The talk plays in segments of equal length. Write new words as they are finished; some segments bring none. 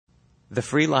The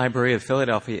Free Library of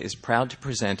Philadelphia is proud to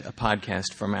present a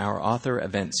podcast from our author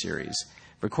event series,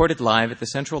 recorded live at the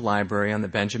Central Library on the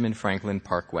Benjamin Franklin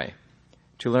Parkway.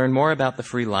 To learn more about the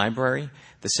Free Library,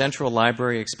 the Central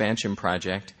Library Expansion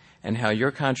Project, and how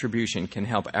your contribution can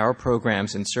help our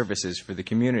programs and services for the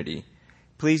community,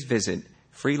 please visit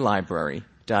freelibrary.org.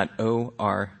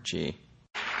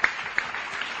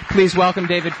 Please welcome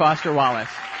David Foster Wallace.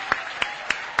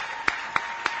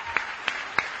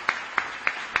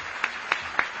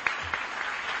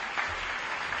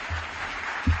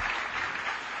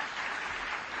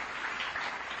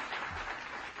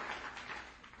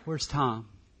 Where's Tom?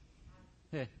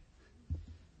 Hey.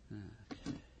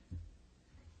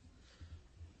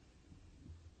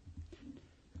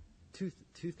 Two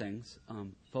things.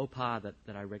 Faux pas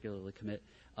that I regularly commit.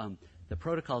 The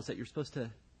protocols that you're supposed to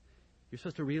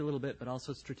read a little bit, but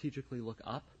also strategically look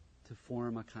up to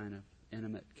form a kind of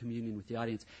intimate communion with the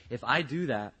audience. If I do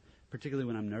that, particularly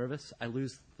when I'm nervous, I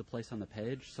lose the place on the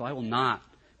page. So I will not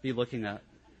be looking at.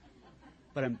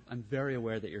 But I'm very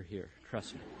aware that you're here.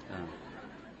 Trust me.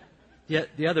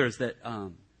 The other is that I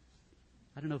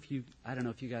don't know if you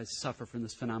guys suffer from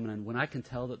this phenomenon. When I can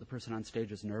tell that the person on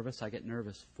stage is nervous, I get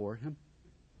nervous for him.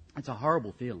 It's a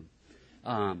horrible feeling,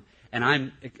 and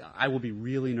I will be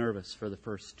really nervous for the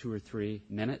first 2 or 3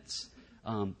 minutes.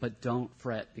 But don't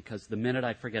fret, because the minute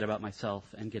I forget about myself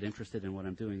and get interested in what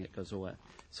I'm doing, it goes away.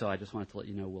 So I just wanted to let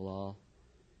you know we'll all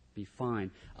be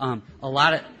fine. A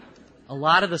lot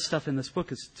of the stuff in this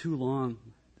book is too long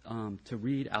to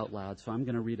read out loud, so I'm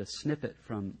going to read a snippet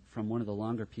from one of the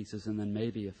longer pieces, and then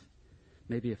maybe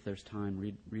if there's time,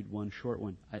 read one short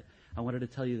one. I wanted to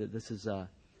tell you that this is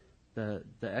the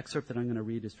excerpt that I'm going to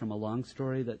read is from a long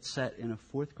story that's set in a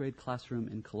 4th grade classroom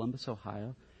in Columbus,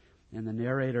 Ohio, and the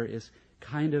narrator is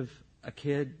kind of a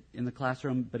kid in the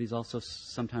classroom, but he's also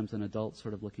sometimes an adult,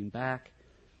 sort of looking back.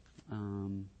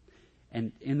 And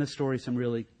in the story, some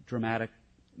really dramatic,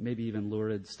 maybe even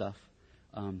lurid stuff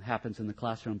happens in the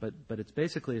classroom, but it's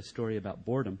basically a story about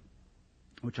boredom,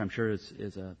 which I'm sure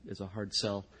is a hard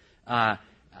sell.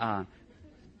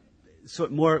 So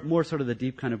more sort of the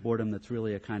deep kind of boredom that's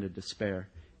really a kind of despair,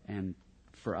 and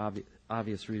for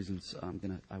obvious reasons,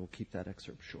 I will keep that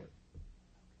excerpt short.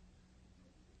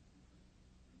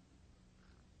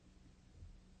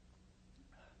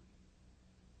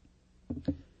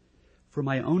 For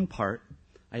my own part,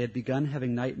 I had begun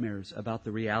having nightmares about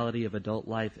the reality of adult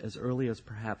life as early as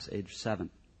perhaps age 7.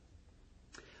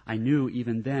 I knew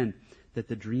even then that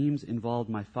the dreams involved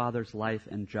my father's life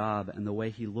and job and the way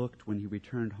he looked when he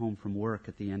returned home from work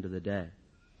at the end of the day.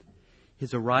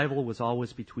 His arrival was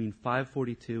always between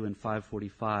 5:42 and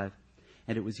 5:45,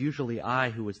 and it was usually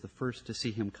I who was the first to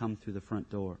see him come through the front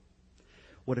door.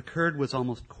 What occurred was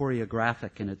almost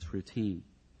choreographic in its routine.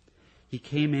 He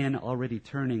came in already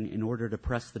turning in order to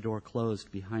press the door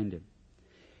closed behind him.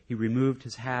 He removed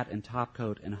his hat and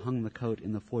topcoat and hung the coat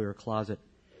in the foyer closet,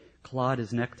 clawed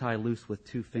his necktie loose with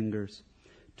 2 fingers,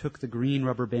 took the green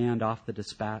rubber band off the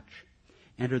dispatch,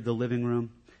 entered the living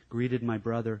room, greeted my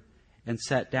brother, and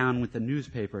sat down with the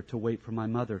newspaper to wait for my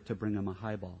mother to bring him a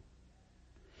highball.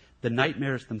 The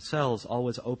nightmares themselves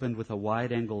always opened with a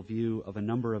wide-angle view of a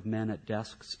number of men at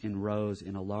desks in rows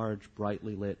in a large,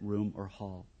 brightly lit room or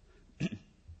hall.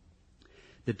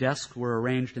 The desks were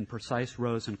arranged in precise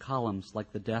rows and columns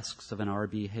like the desks of an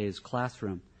R.B. Hayes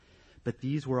classroom, but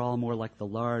these were all more like the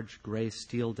large gray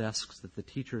steel desks that the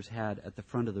teachers had at the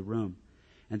front of the room,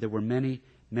 and there were many,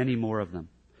 many more of them,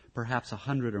 perhaps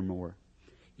 100 or more,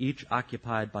 each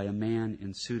occupied by a man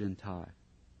in suit and tie.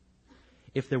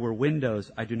 If there were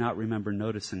windows, I do not remember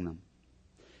noticing them.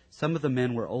 Some of the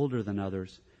men were older than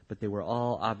others, but they were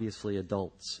all obviously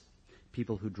adults,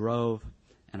 people who drove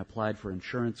and applied for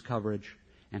insurance coverage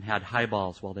and had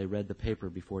highballs while they read the paper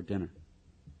before dinner.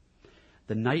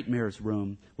 The nightmares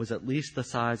room was at least the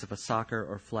size of a soccer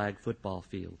or flag football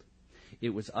field. It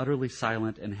was utterly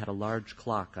silent and had a large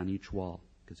clock on each wall.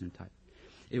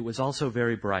 It was also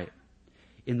very bright.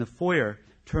 In the foyer,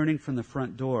 turning from the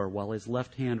front door while his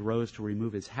left hand rose to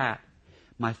remove his hat,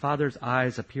 my father's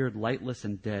eyes appeared lightless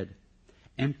and dead,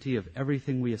 empty of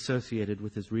everything we associated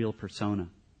with his real persona.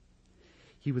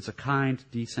 He was a kind,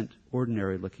 decent,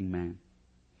 ordinary-looking man.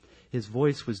 His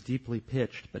voice was deeply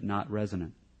pitched but not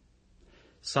resonant.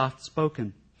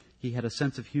 Soft-spoken, he had a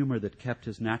sense of humor that kept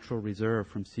his natural reserve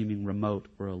from seeming remote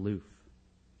or aloof.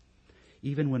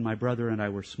 Even when my brother and I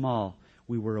were small,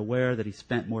 we were aware that he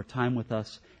spent more time with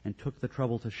us and took the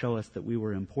trouble to show us that we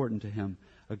were important to him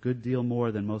a good deal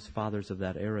more than most fathers of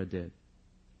that era did.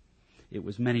 It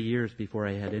was many years before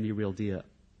I had any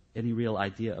real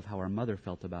idea of how our mother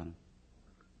felt about him.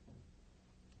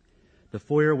 The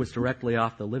foyer was directly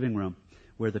off the living room,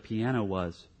 where the piano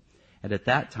was, and at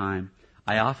that time,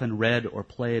 I often read or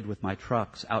played with my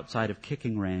trucks outside of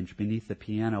kicking range beneath the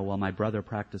piano while my brother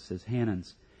practiced his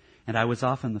Hanons, and I was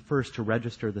often the first to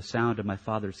register the sound of my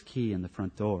father's key in the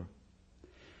front door.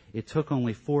 It took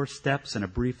only 4 steps and a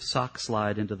brief sock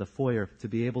slide into the foyer to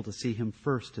be able to see him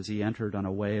first as he entered on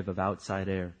a wave of outside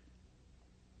air.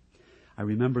 I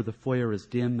remember the foyer as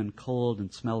dim and cold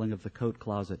and smelling of the coat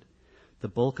closet, the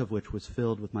bulk of which was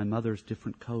filled with my mother's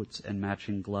different coats and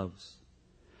matching gloves.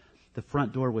 The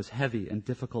front door was heavy and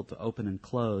difficult to open and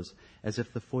close, as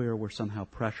if the foyer were somehow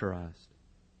pressurized.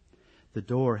 The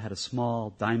door had a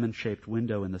small, diamond-shaped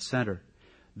window in the center,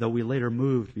 though we later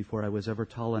moved before I was ever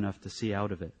tall enough to see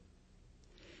out of it.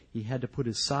 He had to put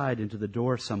his side into the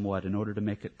door somewhat in order to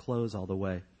make it close all the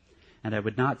way, and I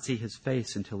would not see his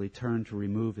face until he turned to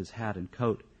remove his hat and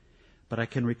coat, but I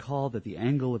can recall that the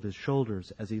angle of his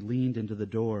shoulders as he leaned into the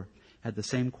door had the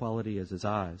same quality as his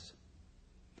eyes.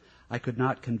 I could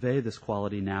not convey this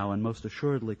quality now, and most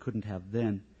assuredly couldn't have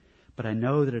then, but I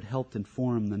know that it helped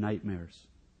inform the nightmares.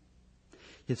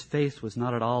 His face was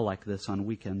not at all like this on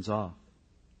weekends off.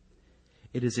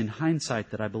 It is in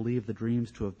hindsight that I believe the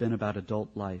dreams to have been about adult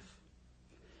life.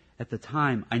 At the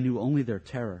time, I knew only their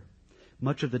terror.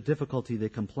 Much of the difficulty they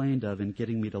complained of in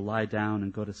getting me to lie down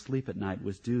and go to sleep at night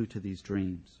was due to these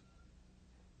dreams.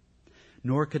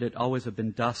 Nor could it always have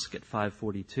been dusk at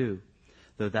 5:42,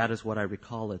 though that is what I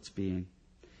recall its being,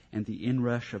 and the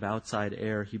inrush of outside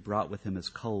air he brought with him as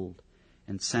cold,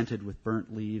 and scented with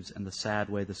burnt leaves and the sad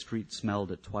way the street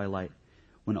smelled at twilight,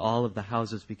 when all of the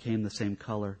houses became the same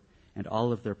color, and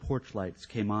all of their porch lights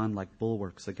came on like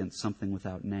bulwarks against something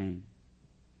without name.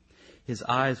 His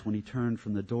eyes, when he turned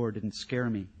from the door, didn't scare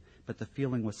me, but the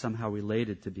feeling was somehow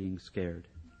related to being scared.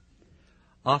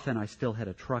 Often I still had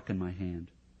a truck in my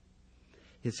hand.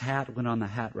 His hat went on the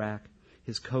hat rack,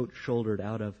 his coat shouldered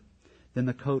out of. Then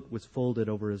the coat was folded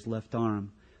over his left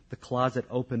arm. The closet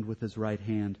opened with his right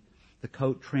hand. The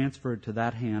coat transferred to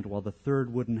that hand, while the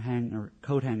third wooden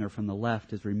coat hanger from the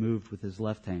left is removed with his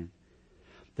left hand.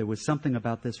 There was something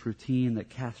about this routine that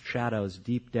cast shadows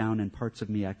deep down in parts of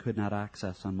me I could not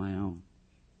access on my own.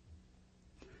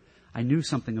 I knew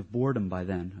something of boredom by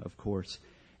then, of course,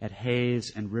 at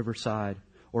Hayes and Riverside,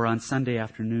 or on Sunday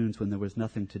afternoons when there was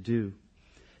nothing to do.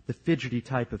 The fidgety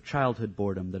type of childhood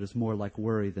boredom that is more like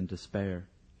worry than despair.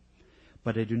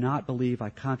 But I do not believe I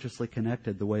consciously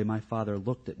connected the way my father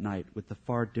looked at night with the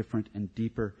far different and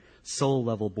deeper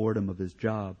soul-level boredom of his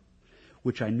job,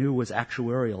 which I knew was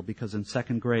actuarial because in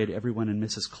second grade everyone in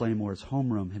Mrs. Claymore's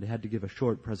homeroom had to give a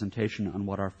short presentation on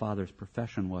what our father's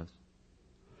profession was.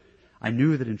 I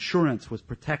knew that insurance was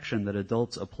protection that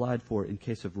adults applied for in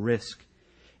case of risk,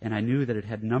 and I knew that it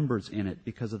had numbers in it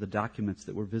because of the documents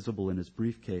that were visible in his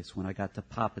briefcase when I got to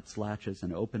pop its latches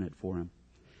and open it for him.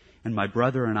 And my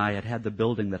brother and I had the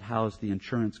building that housed the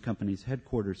insurance company's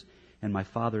headquarters, and my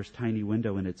father's tiny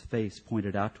window in its face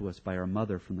pointed out to us by our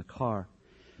mother from the car.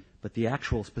 But the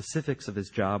actual specifics of his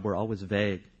job were always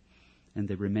vague, and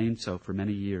they remained so for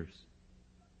many years.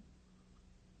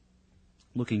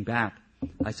 Looking back,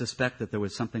 I suspect that there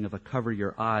was something of a cover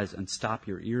your eyes and stop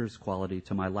your ears quality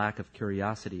to my lack of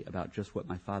curiosity about just what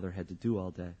my father had to do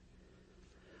all day.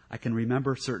 I can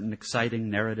remember certain exciting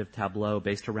narrative tableaux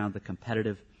based around the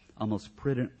competitive, almost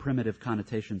primitive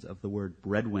connotations of the word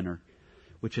breadwinner,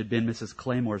 which had been Mrs.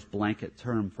 Claymore's blanket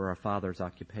term for our father's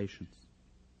occupations.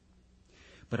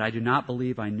 But I do not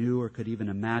believe I knew or could even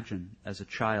imagine as a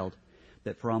child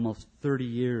that for almost 30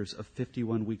 years of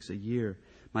 51 weeks a year,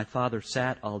 my father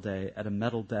sat all day at a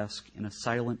metal desk in a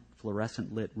silent,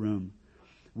 fluorescent-lit room,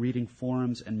 reading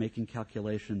forms and making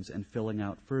calculations and filling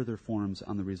out further forms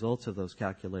on the results of those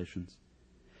calculations,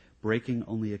 breaking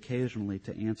only occasionally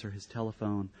to answer his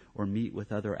telephone or meet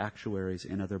with other actuaries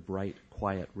in other bright,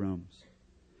 quiet rooms,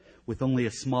 with only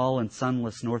a small and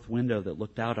sunless north window that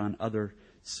looked out on other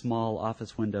small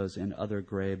office windows in other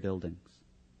gray buildings.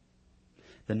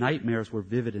 The nightmares were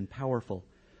vivid and powerful,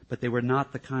 but they were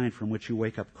not the kind from which you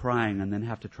wake up crying and then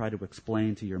have to try to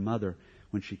explain to your mother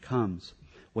when she comes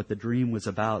what the dream was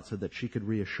about so that she could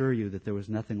reassure you that there was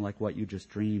nothing like what you just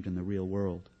dreamed in the real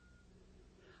world.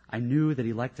 I knew that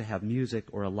he liked to have music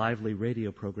or a lively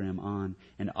radio program on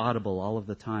and audible all of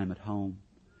the time at home,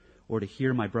 or to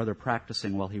hear my brother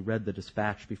practicing while he read the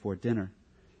dispatch before dinner.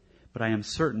 But I am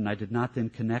certain I did not then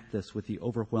connect this with the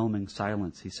overwhelming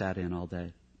silence he sat in all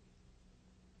day.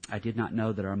 I did not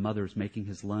know that our mother's making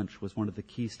his lunch was one of the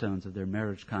keystones of their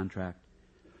marriage contract,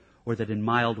 or that in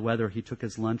mild weather he took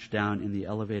his lunch down in the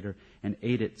elevator and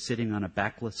ate it sitting on a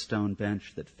backless stone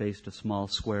bench that faced a small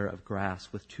square of grass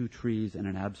with 2 trees and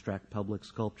an abstract public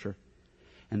sculpture,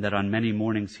 and that on many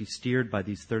mornings he steered by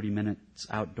these 30 minutes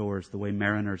outdoors the way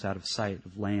mariners out of sight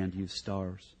of land use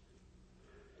stars.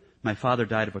 My father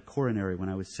died of a coronary when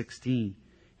I was 16,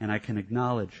 and I can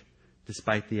acknowledge,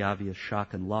 despite the obvious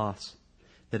shock and loss,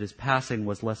 that his passing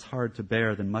was less hard to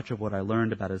bear than much of what I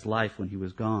learned about his life when he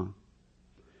was gone.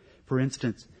 For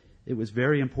instance, it was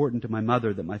very important to my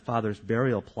mother that my father's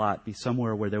burial plot be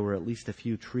somewhere where there were at least a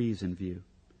few trees in view.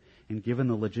 And given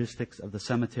the logistics of the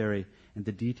cemetery and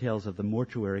the details of the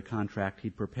mortuary contract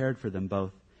he'd prepared for them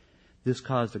both, this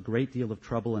caused a great deal of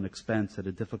trouble and expense at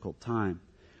a difficult time,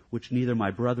 which neither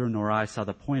my brother nor I saw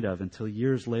the point of until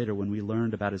years later when we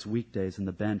learned about his weekdays in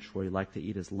the bench where he liked to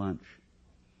eat his lunch.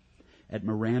 At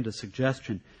Miranda's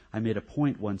suggestion, I made a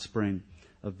point one spring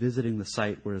of visiting the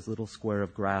site where his little square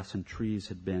of grass and trees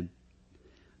had been.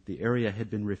 The area had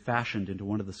been refashioned into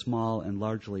one of the small and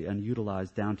largely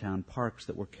unutilized downtown parks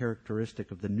that were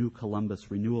characteristic of the New Columbus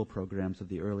renewal programs of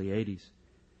the early 80s,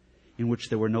 in which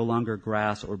there were no longer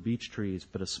grass or beech trees,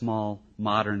 but a small,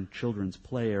 modern children's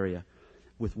play area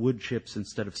with wood chips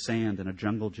instead of sand and a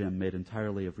jungle gym made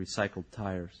entirely of recycled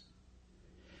tires.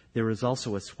 There is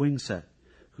also a swing set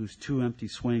whose 2 empty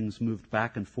swings moved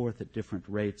back and forth at different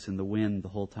rates in the wind the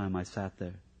whole time I sat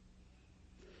there.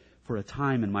 For a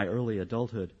time in my early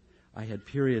adulthood, I had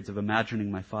periods of imagining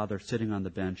my father sitting on the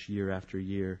bench year after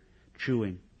year,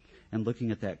 chewing, and looking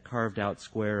at that carved-out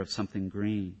square of something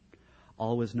green,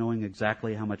 always knowing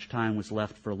exactly how much time was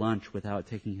left for lunch without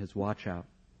taking his watch out.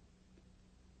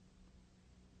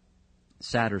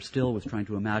 Sadder still was trying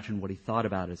to imagine what he thought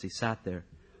about as he sat there,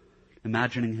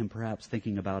 imagining him perhaps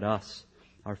thinking about us,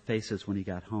 our faces when he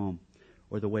got home,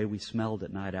 or the way we smelled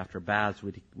at night after baths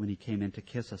when he came in to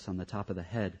kiss us on the top of the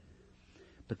head.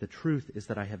 But the truth is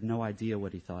that I have no idea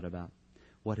what he thought about,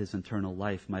 what his internal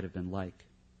life might have been like.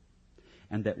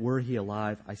 And that were he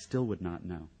alive, I still would not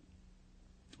know.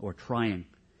 Or trying,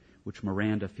 which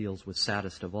Miranda feels was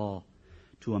saddest of all,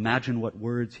 to imagine what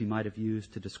words he might have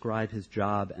used to describe his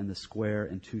job and the square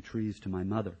and 2 trees to my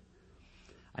mother.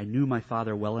 I knew my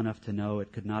father well enough to know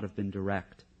it could not have been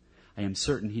direct. I am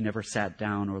certain he never sat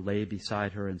down or lay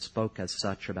beside her and spoke as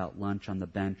such about lunch on the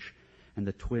bench and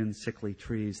the twin sickly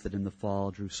trees that in the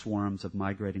fall drew swarms of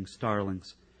migrating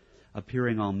starlings,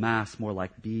 appearing en masse more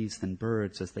like bees than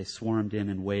birds as they swarmed in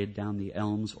and weighed down the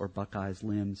elms or buckeyes'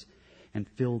 limbs and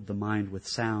filled the mind with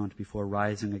sound before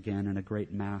rising again in a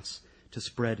great mass to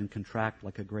spread and contract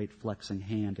like a great flexing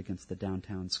hand against the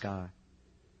downtown sky.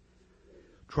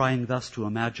 Trying thus to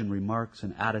imagine remarks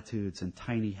and attitudes and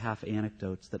tiny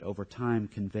half-anecdotes that over time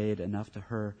conveyed enough to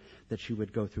her that she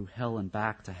would go through hell and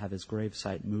back to have his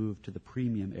gravesite moved to the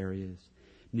premium areas,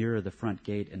 nearer the front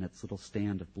gate and its little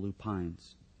stand of blue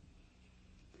pines.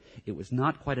 It was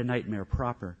not quite a nightmare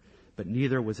proper, but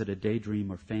neither was it a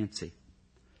daydream or fancy.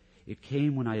 It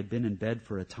came when I had been in bed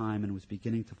for a time and was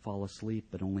beginning to fall asleep,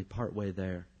 but only part way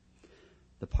there.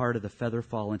 The part of the feather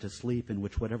fall into sleep in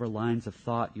which whatever lines of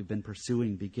thought you've been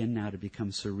pursuing begin now to become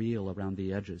surreal around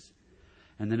the edges.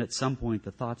 And then at some point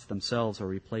the thoughts themselves are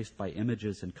replaced by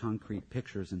images and concrete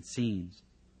pictures and scenes.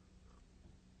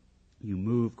 You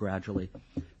move gradually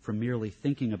from merely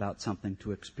thinking about something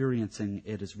to experiencing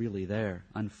it as really there,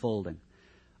 unfolding,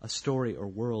 a story or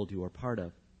world you are part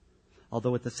of.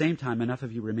 Although at the same time enough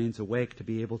of you remains awake to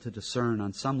be able to discern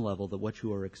on some level that what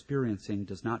you are experiencing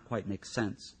does not quite make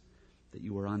sense, that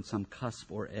you are on some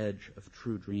cusp or edge of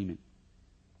true dreaming.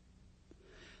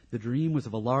 The dream was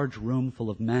of a large room full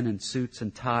of men in suits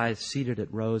and ties seated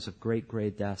at rows of great gray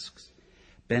desks,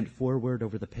 bent forward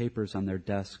over the papers on their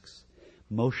desks,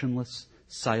 motionless,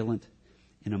 silent,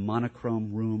 in a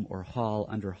monochrome room or hall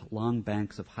under long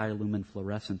banks of high-lumen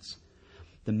fluorescence,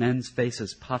 the men's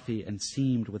faces puffy and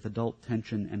seamed with adult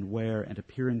tension and wear and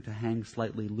appearing to hang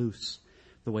slightly loose,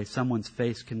 the way someone's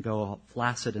face can go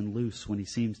flaccid and loose when he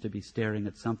seems to be staring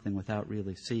at something without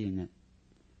really seeing it.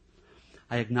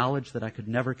 I acknowledge that I could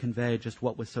never convey just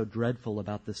what was so dreadful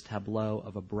about this tableau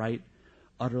of a bright,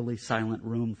 utterly silent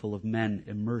room full of men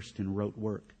immersed in rote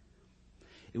work.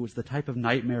 It was the type of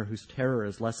nightmare whose terror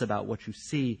is less about what you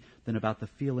see than about the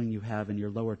feeling you have in your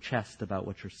lower chest about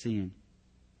what you're seeing.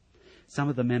 Some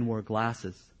of the men wore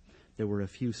glasses. There were a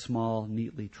few small,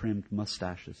 neatly trimmed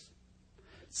mustaches.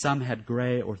 Some had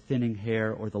gray or thinning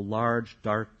hair or the large,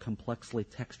 dark, complexly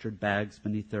textured bags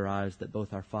beneath their eyes that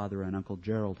both our father and Uncle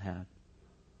Gerald had.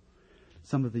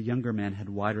 Some of the younger men had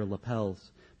wider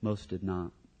lapels. Most did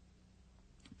not.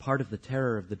 Part of the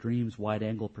terror of the dream's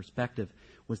wide-angle perspective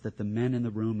was that the men in the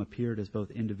room appeared as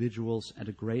both individuals and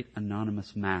a great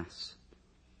anonymous mass.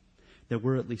 There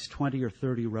were at least 20 or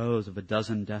 30 rows of a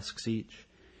dozen desks each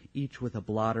each with a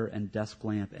blotter and desk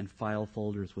lamp and file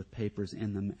folders with papers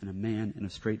in them, and a man in a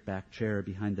straight-back chair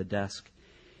behind the desk,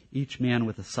 each man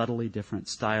with a subtly different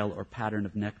style or pattern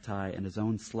of necktie and his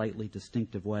own slightly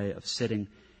distinctive way of sitting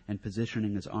and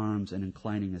positioning his arms and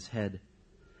inclining his head,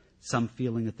 some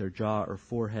feeling at their jaw or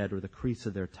forehead or the crease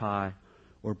of their tie,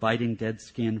 or biting dead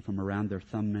skin from around their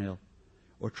thumbnail,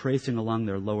 or tracing along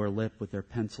their lower lip with their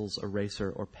pencil's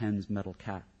eraser or pen's metal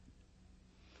cap.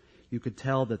 You could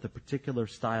tell that the particular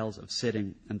styles of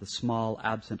sitting and the small,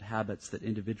 absent habits that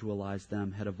individualized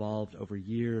them had evolved over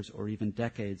years or even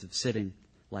decades of sitting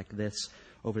like this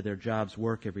over their job's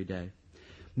work every day,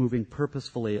 moving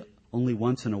purposefully only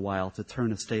once in a while to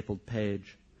turn a stapled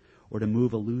page, or to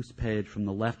move a loose page from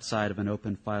the left side of an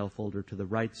open file folder to the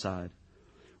right side,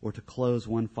 or to close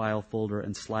one file folder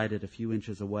and slide it a few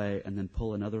inches away and then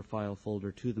pull another file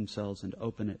folder to themselves and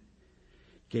open it,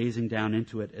 gazing down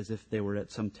into it as if they were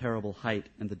at some terrible height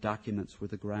and the documents were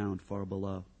the ground far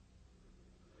below.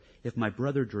 If my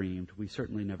brother dreamed, we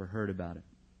certainly never heard about it.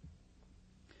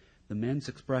 The men's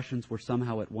expressions were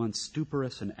somehow at once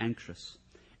stuporous and anxious,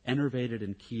 enervated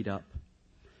and keyed up,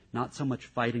 not so much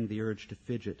fighting the urge to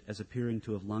fidget as appearing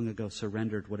to have long ago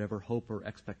surrendered whatever hope or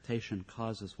expectation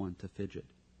causes one to fidget.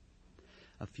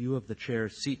 A few of the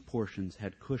chair's seat portions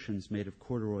had cushions made of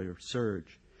corduroy or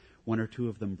serge, one or two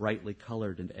of them brightly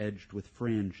colored and edged with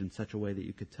fringe in such a way that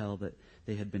you could tell that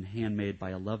they had been handmade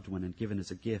by a loved one and given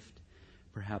as a gift,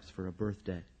 perhaps for a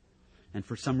birthday. And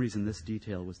for some reason this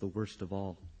detail was the worst of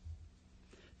all.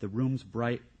 The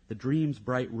dream's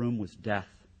bright room was death.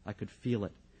 I could feel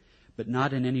it, but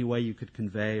not in any way you could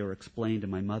convey or explain to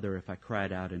my mother if I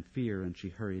cried out in fear and she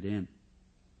hurried in.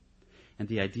 And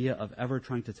the idea of ever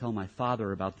trying to tell my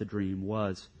father about the dream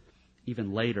was,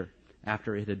 even later,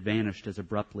 after it had vanished as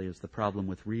abruptly as the problem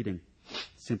with reading,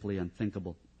 simply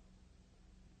unthinkable.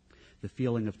 The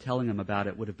feeling of telling him about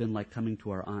it would have been like coming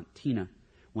to our Aunt Tina,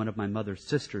 one of my mother's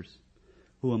sisters,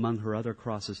 who among her other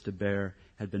crosses to bear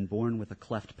had been born with a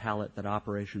cleft palate that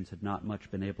operations had not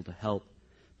much been able to help,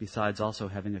 besides also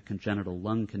having a congenital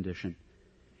lung condition,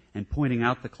 and pointing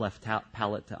out the cleft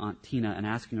palate to Aunt Tina and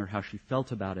asking her how she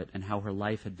felt about it and how her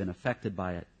life had been affected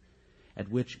by it, at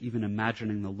which even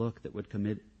imagining the look that would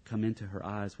come into her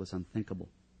eyes was unthinkable.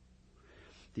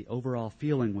 The overall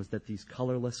feeling was that these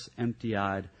colorless,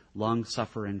 empty-eyed,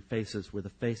 long-suffering faces were the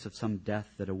face of some death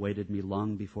that awaited me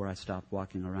long before I stopped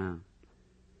walking around.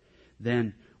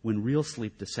 Then, when real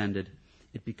sleep descended,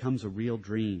 it becomes a real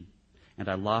dream, and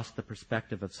I lost the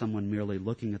perspective of someone merely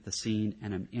looking at the scene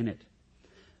and am in it.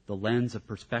 The lens of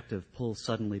perspective pulls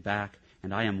suddenly back,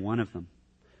 and I am one of them,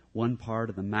 one part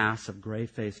of the mass of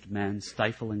gray-faced men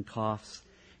stifling coughs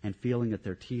and feeling at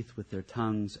their teeth with their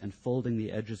tongues and folding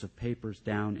the edges of papers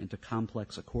down into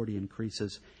complex accordion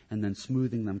creases and then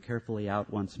smoothing them carefully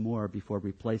out once more before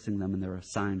replacing them in their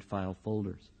assigned file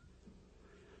folders.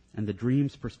 And the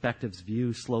dream's perspective's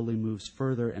view slowly moves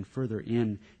further and further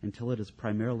in until it is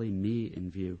primarily me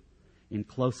in view, in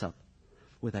close-up,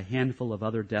 with a handful of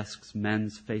other desks,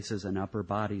 men's faces and upper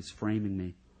bodies framing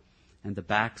me, and the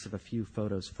backs of a few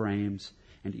photos frames,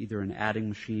 and either an adding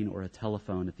machine or a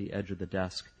telephone at the edge of the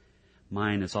desk.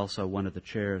 Mine is also one of the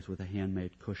chairs with a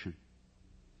handmade cushion.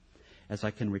 As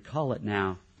I can recall it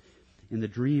now, in the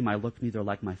dream I look neither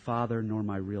like my father nor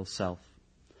my real self.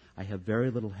 I have very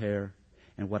little hair,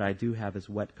 and what I do have is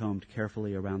wet-combed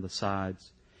carefully around the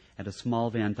sides, and a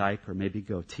small Van Dyke or maybe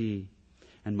goatee,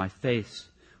 and my face,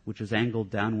 which is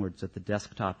angled downwards at the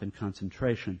desktop in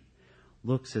concentration,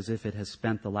 looks as if it has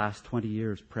spent the last 20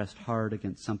 years pressed hard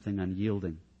against something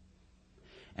unyielding.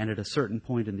 And at a certain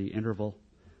point in the interval,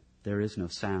 there is no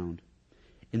sound.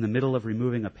 In the middle of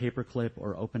removing a paperclip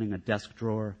or opening a desk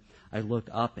drawer, I look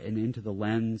up and into the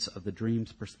lens of the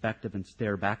dream's perspective and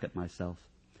stare back at myself,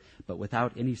 but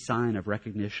without any sign of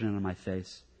recognition on my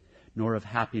face, nor of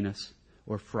happiness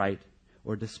or fright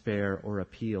or despair or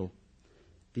appeal.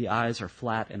 The eyes are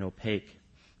flat and opaque,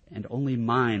 and only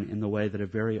mine in the way that a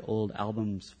very old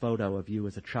album's photo of you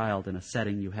as a child in a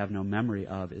setting you have no memory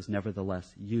of is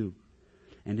nevertheless you.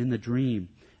 And in the dream,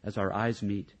 as our eyes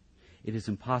meet, it is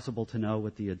impossible to know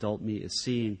what the adult me is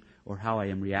seeing or how I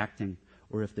am reacting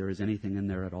or if there is anything in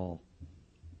there at all.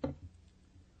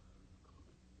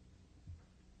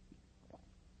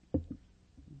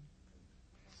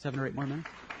 Seven or eight more minutes?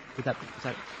 Is that?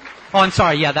 Oh, I'm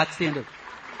sorry. Yeah, that's the end of it.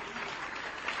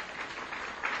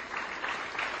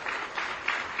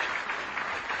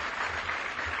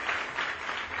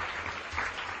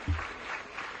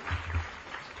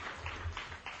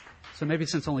 So maybe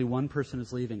since only one person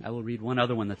is leaving, I will read one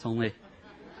other one that's only...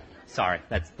 Sorry,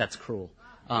 that's cruel.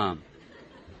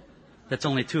 That's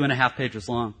only 2.5 pages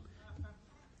long.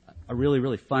 a really,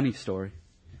 really funny story.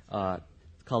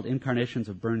 It's called Incarnations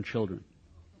of Burned Children.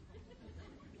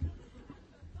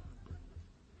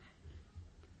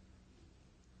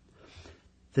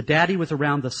 The daddy was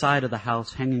around the side of the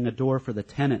house hanging a door for the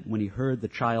tenant when he heard the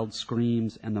child's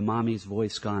screams and the mommy's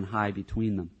voice gone high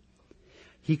between them.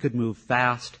 He could move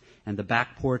fast, and the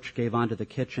back porch gave onto the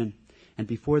kitchen, and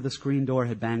before the screen door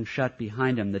had banged shut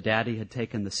behind him, the daddy had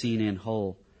taken the scene in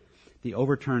whole. The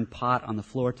overturned pot on the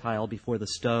floor tile before the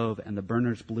stove, and the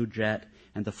burner's blue jet,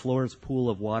 and the floor's pool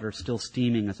of water still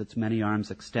steaming as its many arms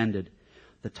extended.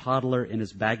 The toddler in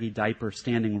his baggy diaper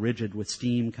standing rigid with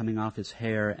steam coming off his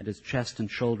hair and his chest and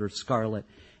shoulders scarlet,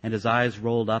 and his eyes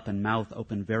rolled up and mouth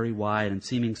open very wide and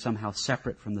seeming somehow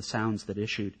separate from the sounds that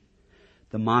issued.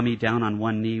 The mommy down on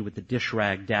one knee with the dish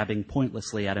rag dabbing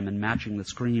pointlessly at him and matching the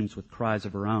screams with cries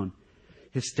of her own.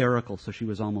 Hysterical, so she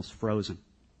was almost frozen.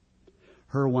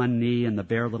 Her one knee and the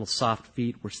bare little soft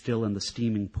feet were still in the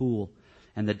steaming pool,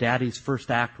 and the daddy's first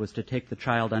act was to take the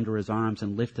child under his arms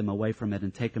and lift him away from it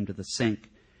and take him to the sink,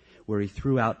 where he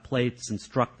threw out plates and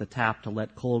struck the tap to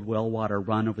let cold well water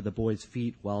run over the boy's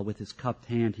feet while with his cupped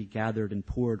hand he gathered and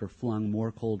poured or flung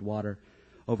more cold water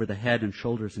over the head and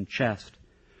shoulders and chest,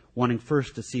 wanting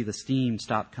first to see the steam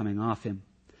stop coming off him.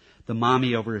 The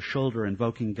mommy over his shoulder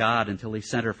invoking God until he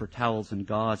sent her for towels and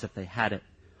gauze if they had it.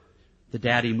 The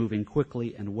daddy moving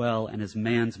quickly and well, and his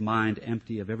man's mind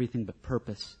empty of everything but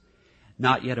purpose,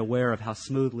 not yet aware of how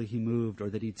smoothly he moved or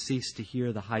that he'd ceased to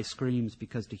hear the high screams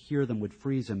because to hear them would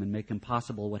freeze him and make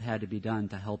impossible what had to be done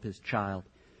to help his child,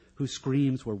 whose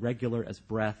screams were regular as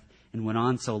breath and went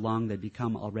on so long they'd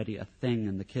become already a thing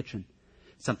in the kitchen,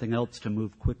 something else to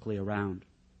move quickly around.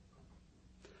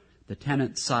 The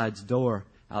tenant's side's door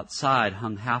outside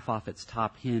hung half off its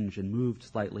top hinge and moved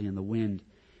slightly in the wind,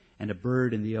 and a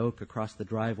bird in the oak across the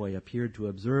driveway appeared to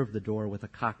observe the door with a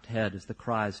cocked head as the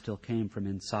cries still came from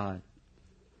inside.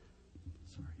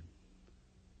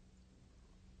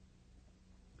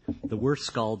 The worst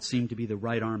scald seemed to be the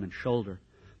right arm and shoulder.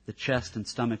 The chest and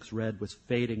stomach's red was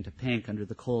fading to pink under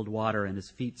the cold water, and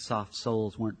his feet's soft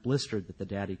soles weren't blistered that the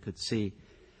daddy could see.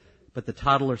 But the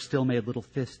toddler still made little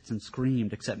fists and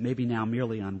screamed, except maybe now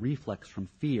merely on reflex from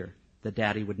fear. The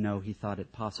daddy would know he thought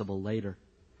it possible later.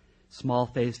 Small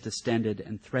face distended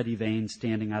and thready veins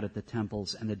standing out at the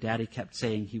temples, and the daddy kept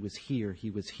saying he was here, he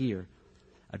was here.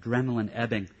 Adrenaline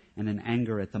ebbing, and an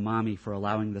anger at the mommy for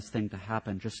allowing this thing to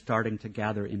happen, just starting to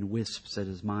gather in wisps at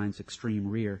his mind's extreme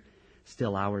rear,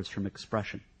 still hours from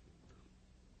expression.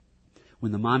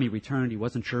 When the mommy returned, he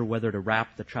wasn't sure whether to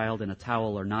wrap the child in a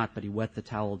towel or not, but he wet the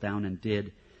towel down and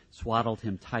did, swaddled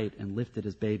him tight and lifted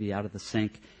his baby out of the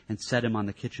sink and set him on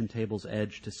the kitchen table's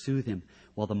edge to soothe him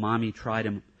while the mommy tried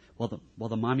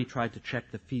to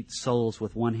check the feet's soles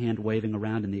with one hand waving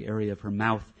around in the area of her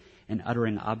mouth and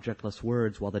uttering objectless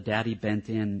words while the daddy bent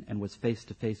in and was face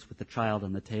to face with the child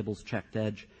on the table's checked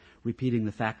edge, repeating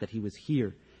the fact that he was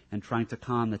here and trying to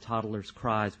calm the toddler's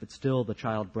cries, but still the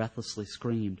child breathlessly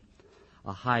screamed.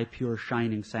 A high, pure,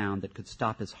 shining sound that could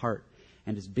stop his heart,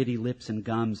 and his bitty lips and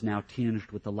gums now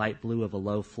tinged with the light blue of a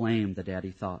low flame, the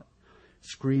daddy thought,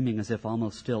 screaming as if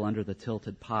almost still under the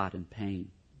tilted pot in pain.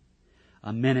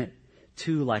 A minute,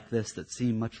 two like this that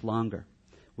seemed much longer,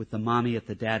 with the mommy at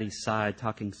the daddy's side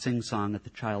talking sing-song at the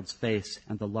child's face,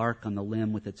 and the lark on the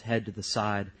limb with its head to the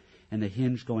side, and the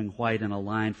hinge going white in a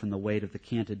line from the weight of the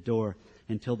canted door,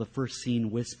 until the first seen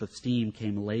wisp of steam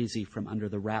came lazy from under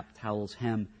the wrapped towel's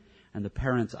hem, and the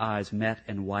parents' eyes met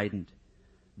and widened.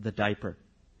 The diaper,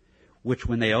 which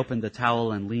when they opened the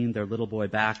towel and leaned their little boy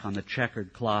back on the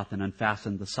checkered cloth and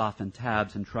unfastened the softened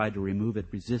tabs and tried to remove it,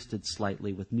 resisted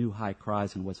slightly with new high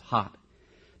cries and was hot.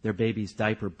 Their baby's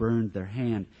diaper burned their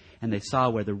hand, and they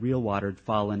saw where the real water had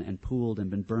fallen and pooled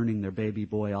and been burning their baby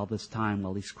boy all this time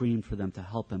while he screamed for them to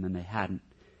help him, and they hadn't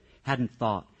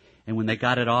thought. And when they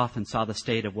got it off and saw the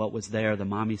state of what was there, the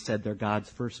mommy said their God's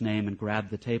first name and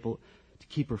grabbed the table to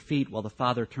keep her feet while the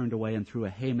father turned away and threw a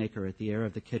haymaker at the air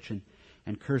of the kitchen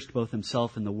and cursed both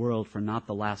himself and the world for not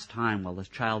the last time while his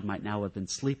child might now have been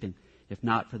sleeping, if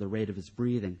not for the rate of his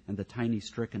breathing and the tiny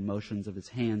stricken motions of his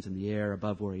hands in the air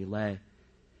above where he lay.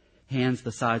 Hands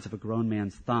the size of a grown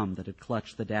man's thumb that had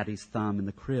clutched the daddy's thumb in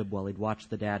the crib while he'd watched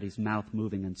the daddy's mouth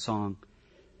moving in song.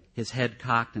 His head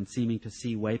cocked and seeming to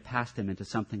see way past him into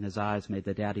something his eyes made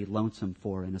the daddy lonesome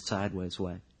for in a sideways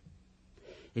way.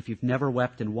 If you've never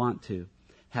wept and want to,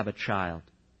 have a child.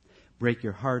 Break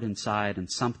your heart inside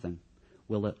and something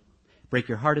will a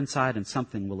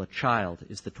child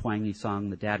is the twangy song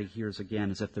the daddy hears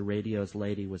again as if the radio's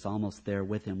lady was almost there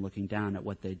with him looking down at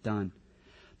what they'd done.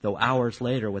 Though hours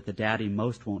later, what the daddy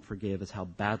most won't forgive is how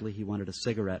badly he wanted a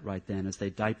cigarette right then as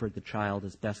they diapered the child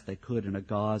as best they could in a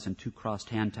gauze and 2 crossed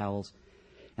hand towels.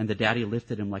 And the daddy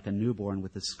lifted him like a newborn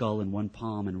with his skull in one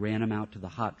palm and ran him out to the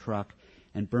hot truck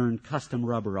and burned custom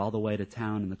rubber all the way to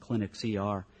town in the clinic's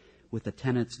ER, with the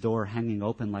tenant's door hanging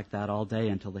open like that all day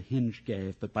until the hinge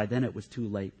gave, but by then it was too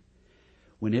late.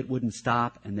 When it wouldn't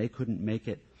stop and they couldn't make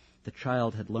it, the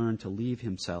child had learned to leave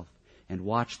himself and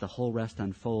watch the whole rest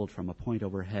unfold from a point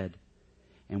overhead.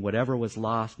 And whatever was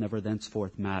lost never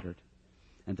thenceforth mattered.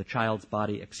 And the child's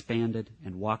body expanded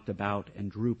and walked about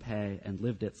and drew pay and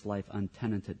lived its life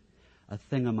untenanted, a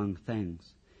thing among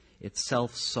things, its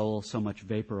self-soul so much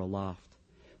vapor aloft,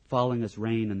 falling as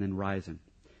rain and then rising,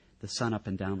 the sun up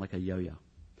and down like a yo-yo.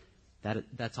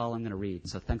 That's all I'm going to read,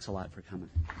 so thanks a lot for coming.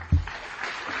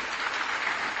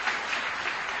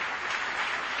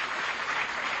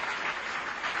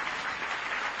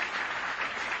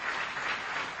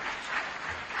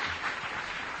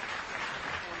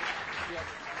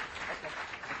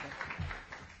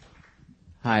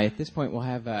 Hi, at this point we'll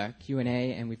have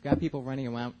Q&A, and we've got people running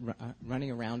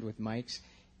around with mics.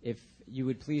 If you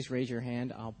would please raise your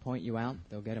hand, I'll point you out.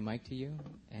 They'll get a mic to you,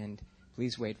 and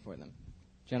please wait for them.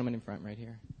 Gentleman in front right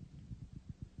here.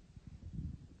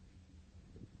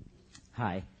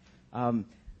 Hi. I'm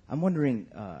wondering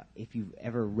if you've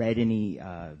ever read any,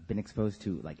 been exposed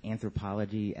to like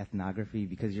anthropology, ethnography,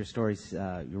 because your stories,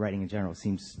 your writing in general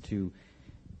seems to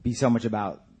be so much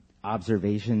about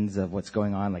observations of what's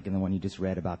going on, like in the one you just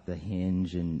read about the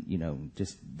hinge and, you know,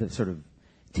 just the sort of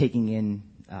taking in,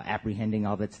 apprehending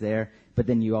all that's there. But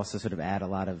then you also sort of add a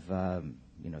lot of,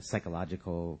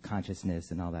 psychological consciousness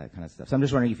and all that kind of stuff. So I'm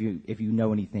just wondering if you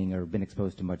know anything or been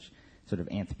exposed to much sort of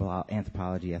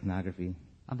anthropology, ethnography.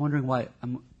 I'm wondering why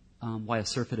a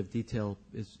surfeit of detail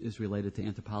is related to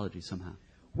anthropology somehow.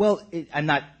 Well, I'm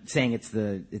not saying it's.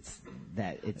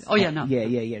 Oh yeah, no.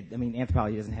 Yeah. I mean,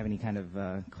 anthropology doesn't have any kind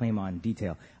of claim on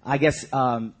detail. I guess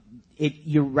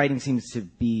your writing seems to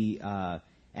be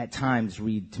at times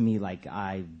read to me like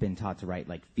I've been taught to write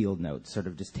like field notes, sort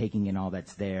of just taking in all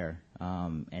that's there,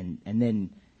 and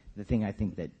then the thing I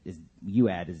think that you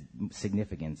add is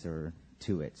significance or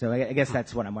to it. So I guess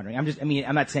that's what I'm wondering.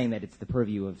 I'm not saying that it's the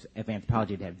purview of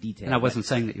anthropology to have detail. And I wasn't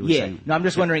saying that you were saying it. No, I'm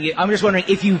just wondering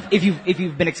if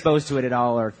you've been exposed to it at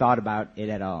all or thought about it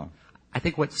at all. I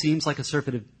think what seems like a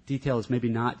surfeit of detail is maybe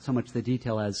not so much the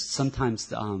detail as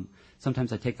sometimes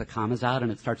I take the commas out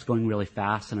and it starts going really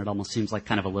fast and it almost seems like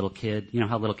kind of a little kid. You know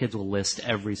how little kids will list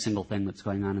every single thing that's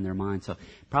going on in their mind. So it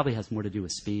probably has more to do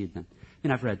with speed than.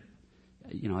 I've read.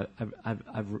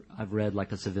 I've read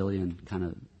like a civilian kind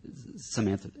of some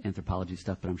anthropology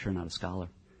stuff, but I'm sure not a scholar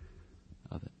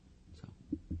of it. So,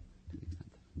 to the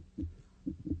extent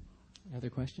that. Other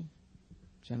question?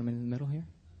 Gentleman in the middle here.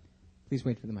 Please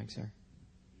wait for the mic, sir.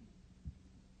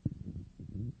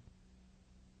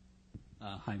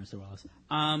 Hi, Mr. Wallace.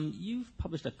 You've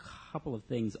published a couple of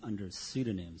things under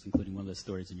pseudonyms, including one of the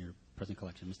stories in your present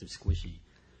collection, Mr. Squishy,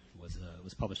 was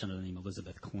published under the name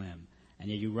Elizabeth Clem. And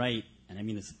yet you write, and I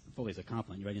mean this fully as a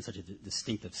compliment, you write in such a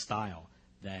distinctive style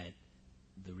that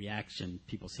the reaction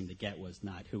people seem to get was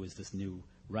not, who is this new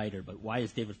writer, but why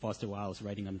is David Foster Wallace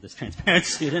writing under this transparent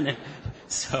pseudonym?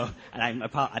 So, and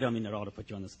I don't mean at all to put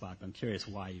you on the spot, but I'm curious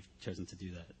why you've chosen to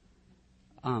do that.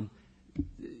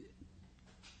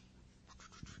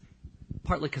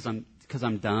 Partly because I'm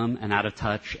dumb and out of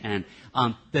touch, and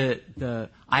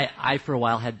I for a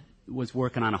while was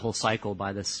working on a whole cycle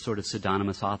by this sort of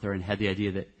pseudonymous author and had the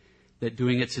idea that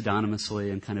doing it pseudonymously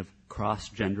and kind of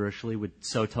cross-genderishly would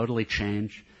so totally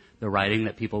change the writing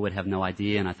that people would have no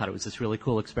idea, and I thought it was this really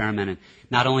cool experiment. And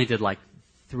not only did like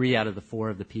 3 out of the 4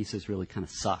 of the pieces really kind of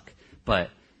suck, but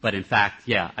in fact,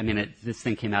 yeah, I mean, this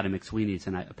thing came out in McSweeney's,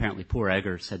 and apparently poor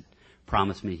Eggers had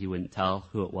promised me he wouldn't tell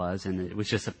who it was, and it was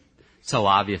just so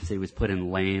obvious that he was put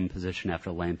in lame position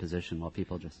after lame position while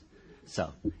people just...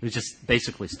 So it was just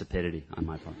basically stupidity on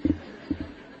my part.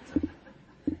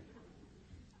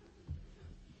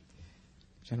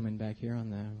 Gentleman back here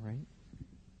on the right.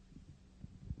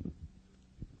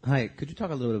 Hi, could you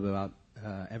talk a little bit about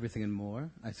Everything and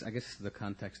More? I guess the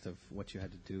context of what you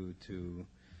had to do to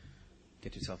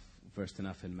get yourself versed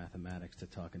enough in mathematics to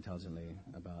talk intelligently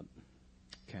about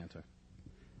Cantor.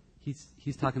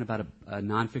 He's talking about a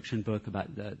nonfiction book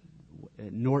about the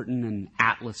Norton and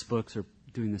Atlas books are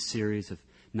doing this series of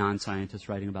non-scientists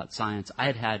writing about science.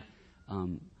 I had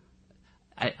kind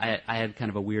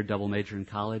of a weird double major in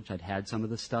college. I'd had some of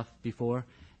this stuff before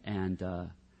and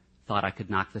thought I could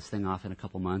knock this thing off in a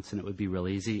couple months and it would be real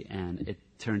easy. And it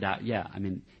turned out, yeah, I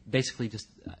mean, basically just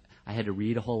I had to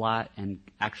read a whole lot and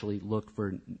actually look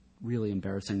for really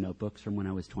embarrassing notebooks from when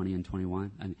I was 20 and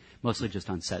 21, and mostly just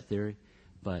on set theory.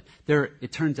 But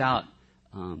it turns out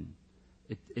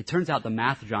the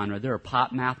math genre, there are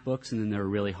pop math books and then there are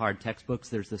really hard textbooks.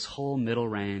 There's this whole middle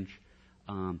range,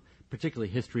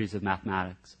 particularly histories of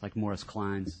mathematics, like Morris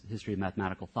Klein's History of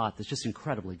Mathematical Thought, that's just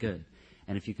incredibly good.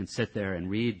 And if you can sit there and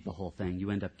read the whole thing, you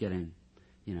end up getting,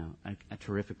 a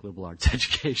terrific liberal arts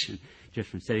education just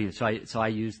from studying it. So I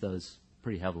use those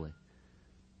pretty heavily.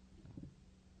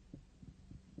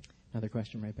 Another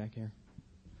question right back here.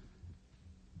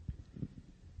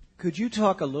 Could you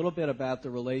talk a little bit about the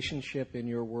relationship in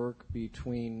your work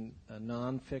between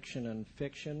nonfiction and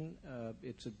fiction?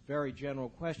 It's a very general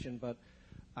question, but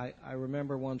I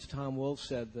remember once Tom Wolfe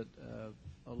said that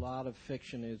a lot of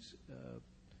fiction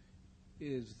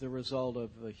is the result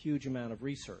of a huge amount of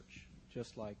research,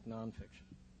 just like nonfiction.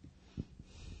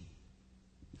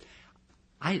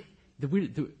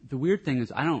 The weird thing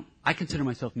is I consider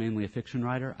myself mainly a fiction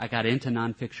writer. I got into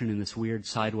nonfiction in this weird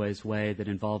sideways way that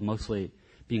involved mostly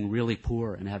being really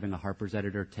poor and having a Harper's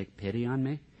editor take pity on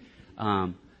me.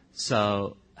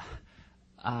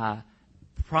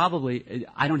 Probably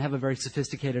I don't have a very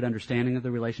sophisticated understanding of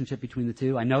the relationship between the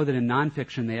two. I know that in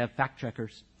nonfiction they have fact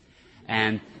checkers,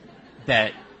 and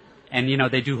they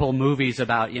do whole movies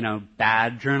about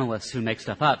bad journalists who make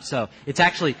stuff up. So it's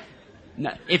actually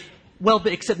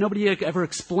except nobody ever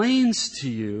explains to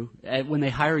you when they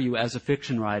hire you as a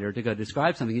fiction writer to go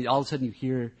describe something. All of a sudden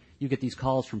you get these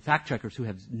calls from fact checkers who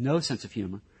have no sense of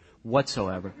humor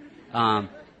whatsoever,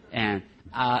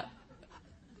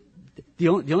 the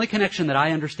only connection that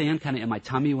I understand kind of in my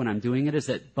tummy when I'm doing it is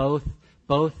that both,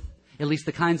 at least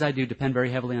the kinds I do, depend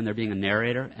very heavily on there being a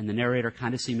narrator, and the narrator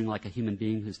kind of seeming like a human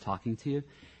being who's talking to you.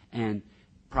 And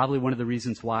probably one of the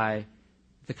reasons why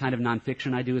the kind of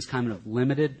nonfiction I do is kind of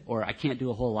limited, or I can't do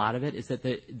a whole lot of it, is that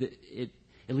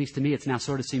at least to me, it's now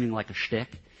sort of seeming like a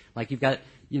shtick. Like you've got,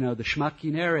 the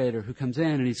schmucky narrator who comes in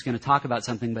and he's going to talk about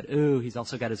something, but he's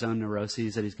also got his own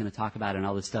neuroses that he's going to talk about and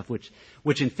all this stuff, which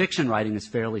in fiction writing is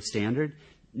fairly standard.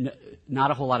 Not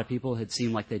a whole lot of people had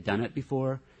seemed like they'd done it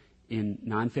before in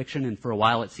nonfiction, and for a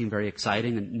while it seemed very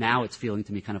exciting, and now it's feeling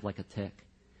to me kind of like a tick.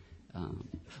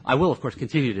 I will, of course,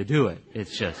 continue to do it.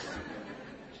 It's just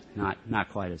not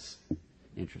quite as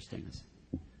interesting as.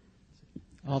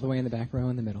 All the way in the back row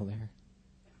in the middle there.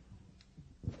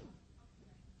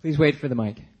 Please wait for the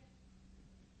mic.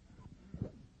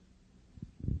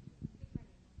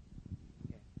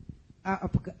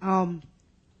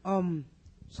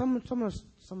 Some of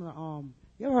the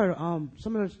you ever heard of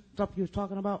some of the stuff you was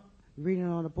talking about, reading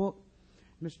on the book?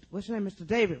 What's your name? Mr.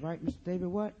 David, right? Mr. David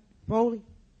what? Foley?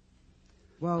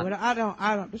 Well, I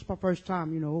don't. This is my first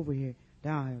time, over here,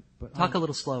 down here. But talk a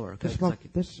little slower, okay?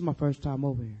 This is my first time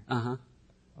over here.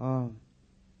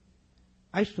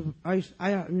 I have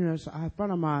a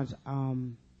friend of mine.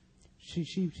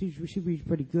 She reads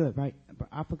pretty good, right? But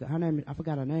I forgot her name. I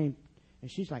forgot her name,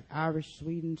 and she's like Irish,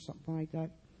 Sweden, something like that.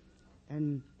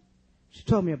 And she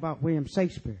told me about William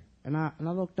Shakespeare, and I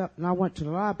looked up, and I went to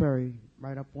the library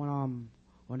right up on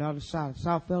the other side of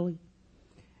South Philly,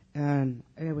 and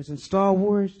it was in Star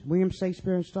Wars, William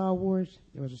Shakespeare in Star Wars.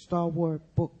 It was a Star Wars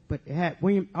book, but it had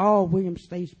all William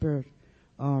Shakespeare's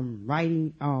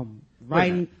writing.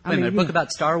 Wait a minute, a book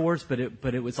about Star Wars, but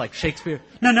it was like Shakespeare.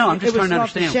 No, I'm just trying to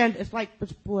understand. It's like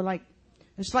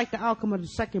the outcome of the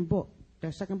second book.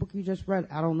 That second book you just read,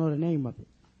 I don't know the name of it.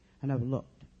 I never looked.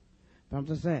 But I'm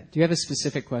just saying. Do you have a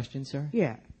specific question, sir?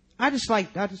 Yeah, I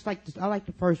like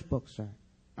the first book, sir.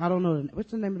 I don't know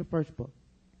what's the name of the first book.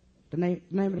 The name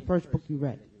of the first book you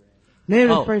read. The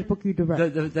name of the first book you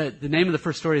read. The name of the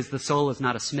first story is "The Soul Is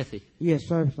Not a Smithy." Yes,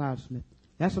 sir, it's not a smithy.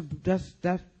 That's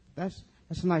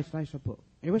a nicer book.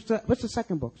 Hey, what's the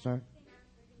second book, sir?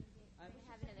 I have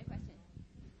another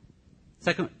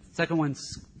question. Second one's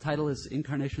title is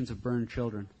 "Incarnations of Burned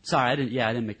Children." Sorry, I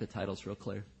didn't make the titles real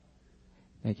clear.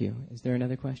 Thank you. Is there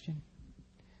another question?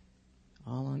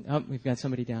 We've got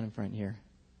somebody down in front here.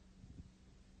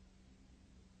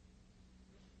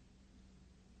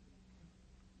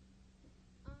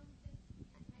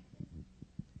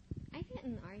 I get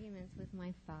in arguments with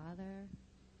my father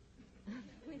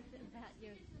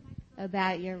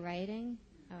about your writing.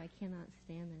 Oh, I cannot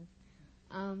stand this.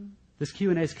 This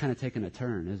Q&A is kind of taking a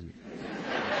turn, isn't it?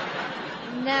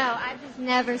 No, I just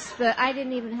never spoke. I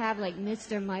didn't even have like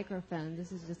Mr. Microphone.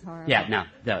 This is just horrible. Yeah,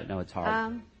 no, it's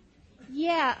horrible. He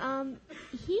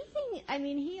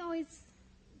always.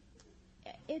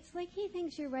 It's like he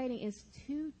thinks your writing is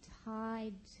too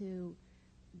tied to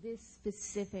this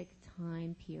specific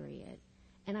time period,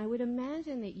 and I would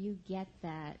imagine that you get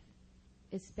that,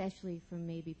 especially from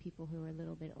maybe people who are a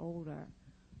little bit older.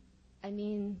 I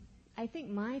mean, I think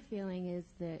my feeling is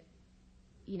that,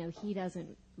 he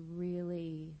doesn't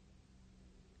really.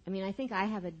 I mean, I think I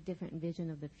have a different vision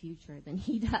of the future than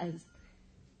he does.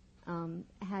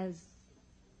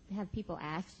 Have people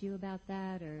asked you about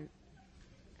that, or?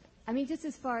 I mean, just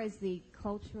as far as the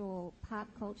pop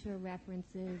culture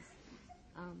references.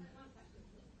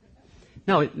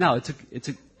 No,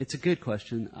 it's a good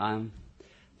question.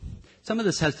 Some of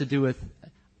this has to do with.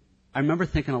 I remember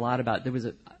thinking a lot about.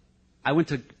 I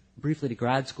went briefly to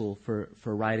grad school for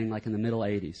writing, like in the middle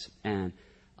 '80s, and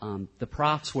the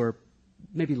profs were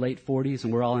maybe late 40s,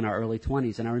 and we're all in our early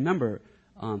 20s. And I remember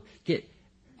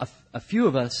a few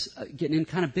of us getting in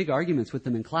kind of big arguments with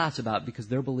them in class because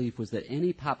their belief was that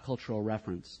any pop cultural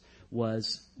reference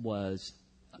was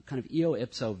kind of eo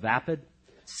ipso vapid,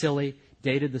 silly,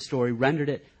 dated the story, rendered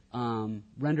it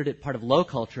part of low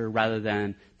culture rather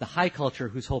than the high culture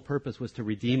whose whole purpose was to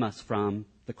redeem us from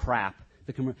the crap.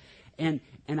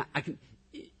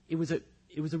 It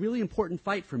was a really important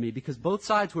fight for me because both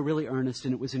sides were really earnest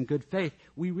and it was in good faith.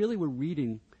 We really were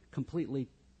reading completely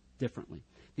differently.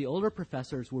 The older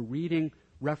professors were reading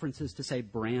references to, say,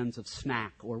 brands of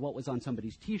snack or what was on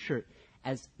somebody's T-shirt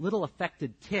as little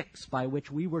affected ticks by which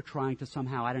we were trying to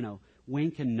somehow, I don't know,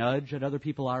 wink and nudge at other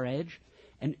people our age.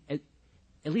 And at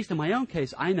least in my own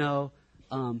case, I know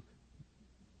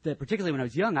that particularly when I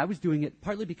was young, I was doing it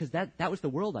partly because that was the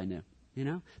world I knew.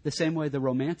 The same way the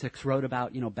Romantics wrote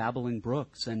about, babbling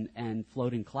brooks and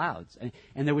floating clouds.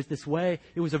 And there was this way,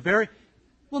 it was a very,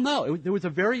 there was a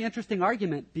very interesting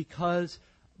argument because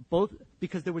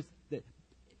there was,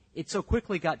 it so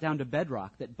quickly got down to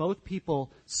bedrock that both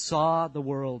people saw the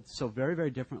world so very,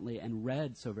 very differently and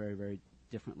read so very, very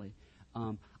differently.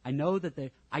 I know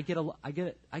that I get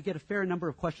a fair number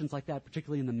of questions like that,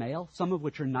 particularly in the mail, some of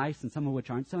which are nice and some of which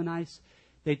aren't so nice.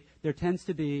 There tend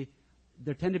to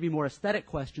be more aesthetic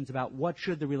questions about what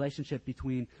should the relationship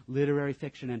between literary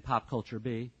fiction and pop culture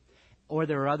be. Or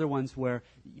there are other ones where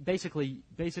basically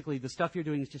the stuff you're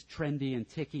doing is just trendy and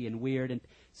ticky and weird. And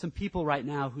some people right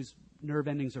now whose nerve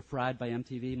endings are fried by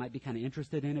MTV might be kind of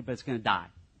interested in it, but it's going to die,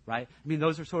 right? I mean,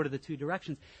 those are sort of the two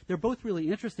directions. They're both really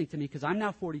interesting to me because I'm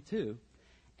now 42,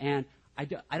 and I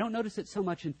don't notice it so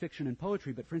much in fiction and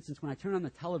poetry. But for instance, when I turn on the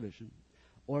television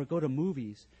or go to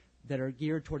movies that are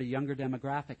geared toward a younger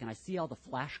demographic, and I see all the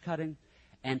flash cutting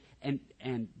and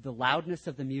the loudness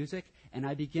of the music, and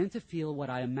I begin to feel what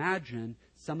I imagine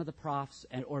some of the profs,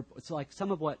 or so like some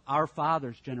of what our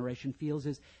father's generation feels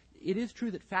is, it is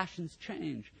true that fashions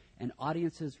change and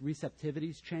audiences'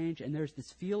 receptivities change, and there's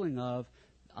this feeling of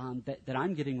that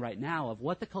I'm getting right now of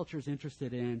what the culture is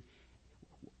interested in,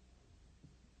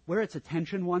 where its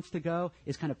attention wants to go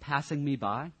is kind of passing me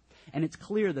by. And it's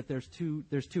clear that there's two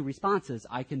responses.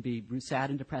 I can be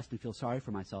sad and depressed and feel sorry for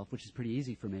myself, which is pretty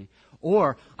easy for me.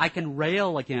 Or I can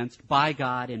rail against, by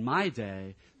God, in my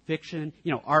day, fiction,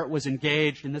 art was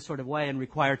engaged in this sort of way and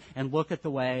required, and look at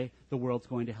the way the world's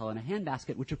going to hell in a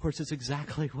handbasket, which of course is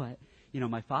exactly what,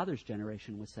 my father's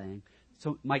generation was saying.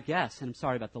 So my guess, and I'm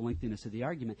sorry about the lengthiness of the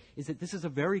argument, is that this is a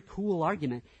very cool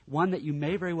argument, one that you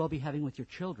may very well be having with your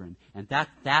children, and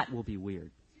that will be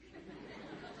weird.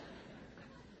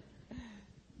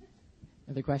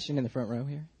 Another question in the front row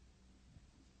here.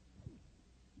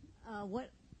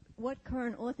 What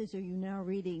current authors are you now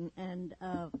reading, and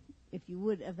if you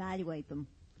would evaluate them?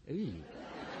 Ooh.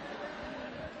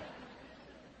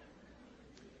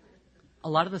 A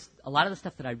lot of the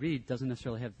stuff that I read doesn't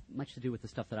necessarily have much to do with the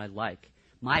stuff that I like.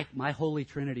 My holy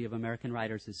trinity of American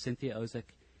writers is Cynthia Ozick,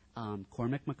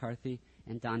 Cormac McCarthy,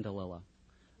 and Don DeLillo,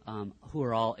 who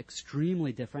are all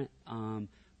extremely different,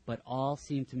 but all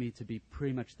seem to me to be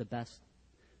pretty much the best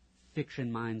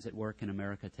fiction minds at work in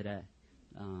America today.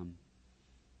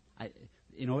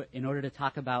 In order to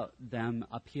talk about them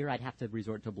up here, I'd have to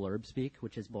resort to blurb speak,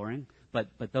 which is boring. But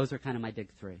those are kind of my big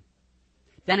three.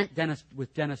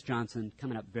 Dennis Johnson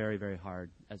coming up very, very hard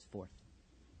as fourth.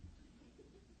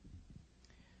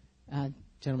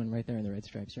 Gentleman right there in the red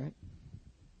stripes, right?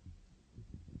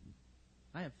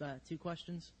 I have two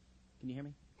questions. Can you hear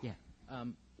me? Yeah.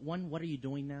 One, what are you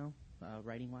doing now,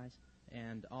 writing-wise?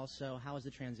 And also, how has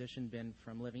the transition been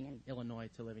from living in Illinois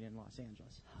to living in Los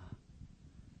Angeles?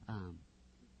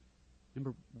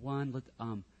 Number one,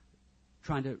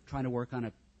 trying to work on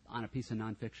a piece of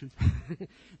nonfiction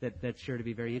that's sure to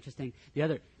be very interesting. The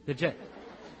other,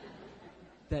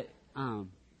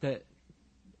 that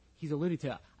he's alluding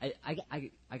to.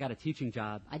 I got a teaching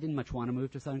job. I didn't much want to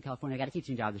move to Southern California. I got a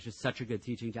teaching job that's just such a good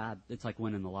teaching job. It's like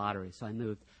winning the lottery. So I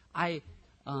moved.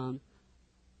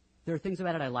 There are things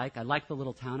about it I like. I like the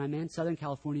little town I'm in. Southern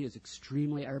California is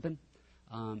extremely urban.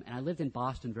 And I lived in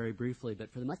Boston very briefly,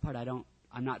 but for the most part, I don't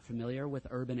I'm not familiar with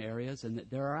urban areas, and that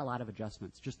there are a lot of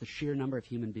adjustments. Just the sheer number of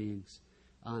human beings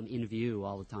in view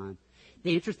all the time.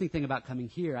 The interesting thing about coming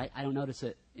here, I don't notice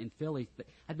it in Philly, but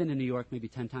I've been to New York maybe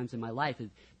 10 times in my life.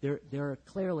 There are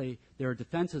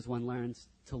defenses one learns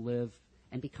to live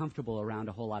and be comfortable around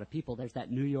a whole lot of people. There's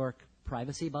that New York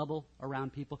privacy bubble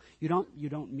around people. You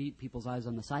don't meet people's eyes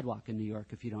on the sidewalk in New York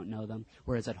if you don't know them,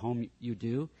 whereas at home you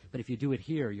do. But if you do it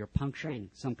here, you're puncturing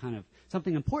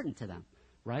something important to them,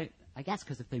 right? I guess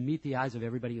because if they meet the eyes of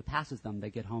everybody who passes them, they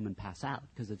get home and pass out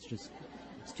because it's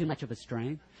too much of a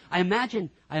strain. I imagine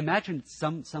it's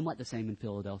somewhat the same in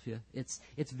Philadelphia. It's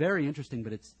very interesting,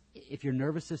 but if your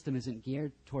nervous system isn't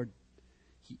geared toward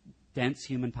dense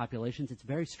human populations, it's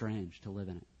very strange to live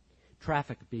in it.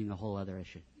 Traffic being a whole other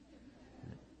issue.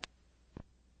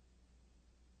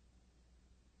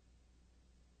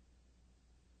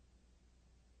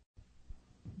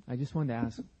 I just wanted to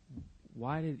ask,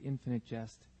 why did Infinite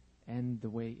Jest end the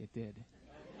way it did?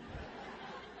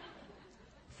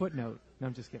 Footnote. No,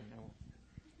 I'm just kidding. I won't.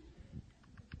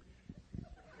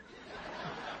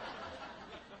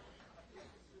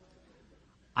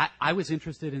 I was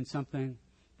interested in something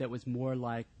that was more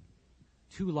like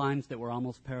two lines that were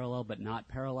almost parallel but not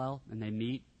parallel, and they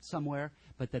meet somewhere,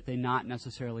 but that they not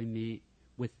necessarily meet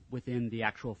within the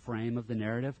actual frame of the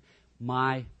narrative.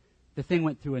 The thing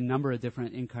went through a number of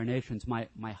different incarnations. My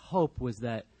hope was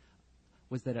that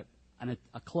a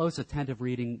close, attentive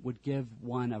reading would give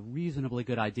one a reasonably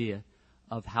good idea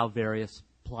of how various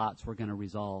plots were going to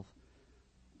resolve.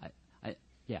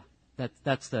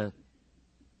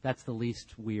 That's the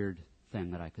least weird thing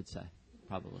that I could say,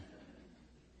 probably.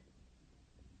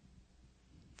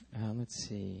 Let's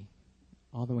see.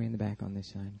 All the way in the back on this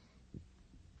side.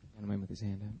 Gentleman with his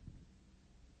hand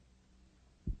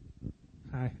up.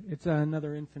 Hi. It's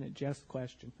another Infinite Jest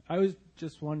question. I was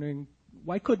just wondering,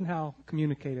 why couldn't Hal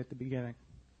communicate at the beginning?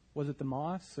 Was it the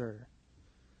moss, or?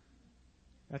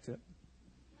 That's it.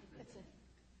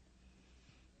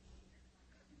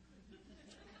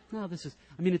 No, it's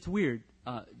weird.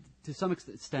 To some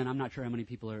extent, I'm not sure how many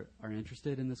people are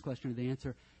interested in this question or the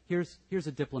answer. Here's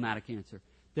a diplomatic answer.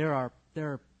 There are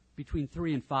between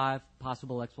 3 and 5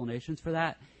 possible explanations for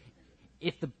that.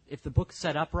 If the book's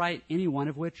set up right, any one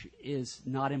of which is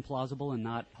not implausible and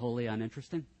not wholly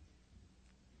uninteresting.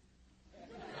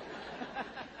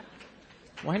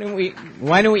 Why don't we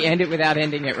end it without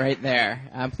ending it right there?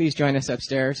 Please join us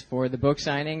upstairs for the book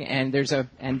signing, and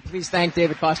please thank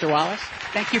David Foster Wallace.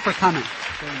 Thank you for coming.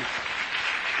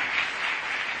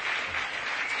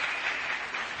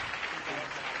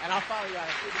 And I'll follow you out. I'll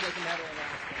see if you make another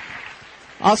announcement.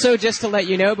 Also, just to let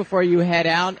you know before you head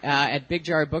out, at Big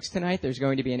Jar Books tonight, there's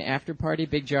going to be an after party.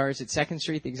 Big Jar is at 2nd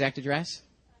Street, the exact address?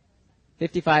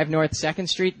 55 North 2nd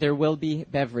Street. There will be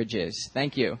beverages.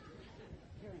 Thank you.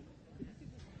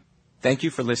 Thank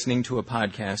you for listening to a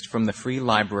podcast from the Free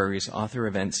Library's Author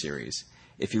Event Series.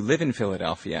 If you live in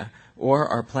Philadelphia or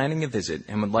are planning a visit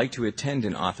and would like to attend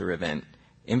an author event,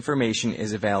 information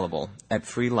is available at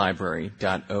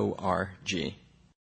freelibrary.org.